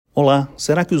Olá,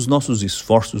 será que os nossos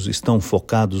esforços estão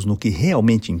focados no que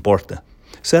realmente importa?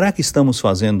 Será que estamos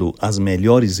fazendo as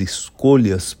melhores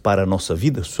escolhas para a nossa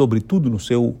vida, sobretudo no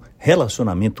seu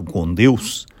relacionamento com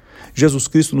Deus? Jesus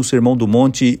Cristo, no Sermão do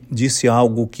Monte, disse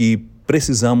algo que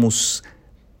precisamos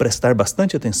prestar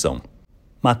bastante atenção.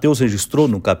 Mateus registrou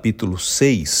no capítulo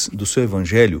 6 do seu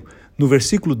Evangelho, no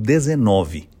versículo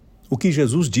 19, o que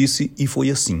Jesus disse e foi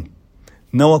assim: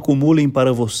 Não acumulem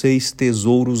para vocês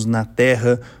tesouros na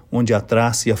terra, onde a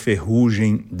traça e a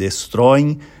ferrugem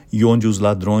destroem e onde os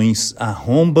ladrões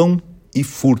arrombam e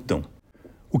furtam.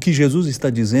 O que Jesus está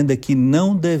dizendo é que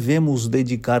não devemos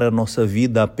dedicar a nossa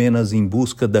vida apenas em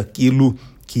busca daquilo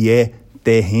que é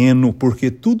terreno, porque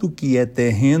tudo que é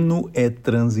terreno é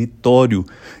transitório.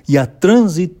 E a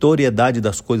transitoriedade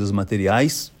das coisas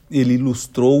materiais, ele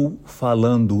ilustrou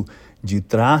falando de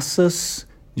traças,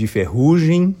 de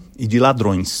ferrugem e de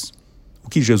ladrões. O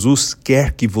que Jesus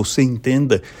quer que você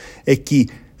entenda é que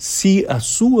se a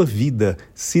sua vida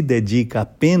se dedica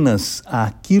apenas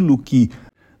àquilo que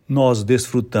nós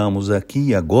desfrutamos aqui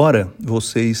e agora,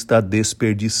 você está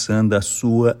desperdiçando a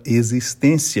sua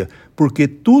existência, porque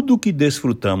tudo que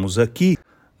desfrutamos aqui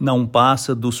não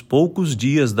passa dos poucos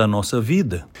dias da nossa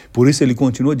vida. Por isso ele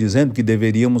continua dizendo que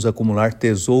deveríamos acumular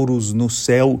tesouros no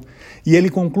céu. E ele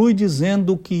conclui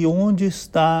dizendo que onde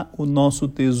está o nosso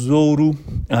tesouro,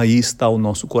 aí está o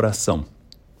nosso coração.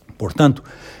 Portanto,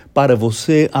 para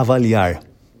você avaliar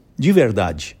de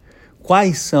verdade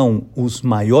quais são os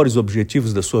maiores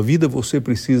objetivos da sua vida, você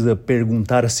precisa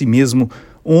perguntar a si mesmo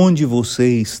onde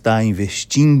você está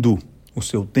investindo o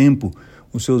seu tempo,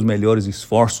 os seus melhores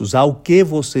esforços, ao que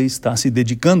você está se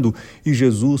dedicando. E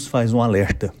Jesus faz um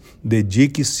alerta: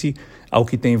 dedique-se ao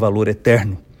que tem valor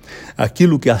eterno,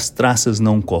 aquilo que as traças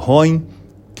não corroem,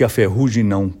 que a ferrugem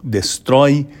não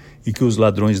destrói e que os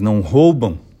ladrões não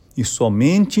roubam, e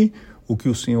somente o que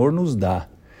o Senhor nos dá,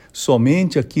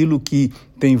 somente aquilo que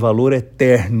tem valor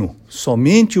eterno,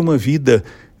 somente uma vida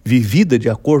vivida de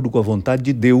acordo com a vontade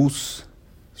de Deus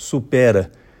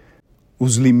supera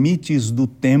os limites do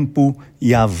tempo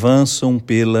e avançam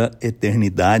pela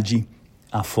eternidade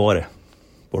afora.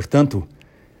 Portanto,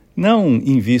 não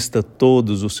invista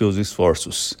todos os seus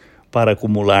esforços para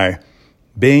acumular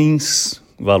bens,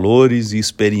 valores e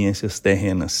experiências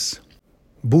terrenas.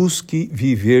 Busque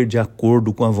viver de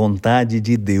acordo com a vontade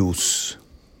de Deus.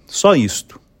 Só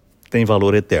isto tem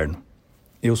valor eterno.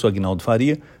 Eu sou Aguinaldo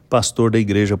Faria, pastor da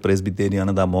Igreja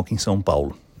Presbiteriana da Moca, em São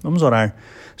Paulo. Vamos orar.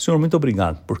 Senhor, muito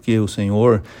obrigado, porque o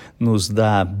Senhor nos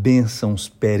dá bênçãos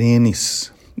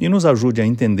perenes e nos ajude a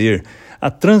entender a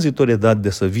transitoriedade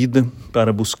dessa vida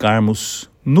para buscarmos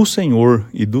no Senhor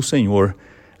e do Senhor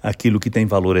aquilo que tem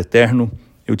valor eterno.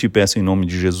 Eu te peço em nome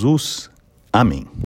de Jesus. Amém.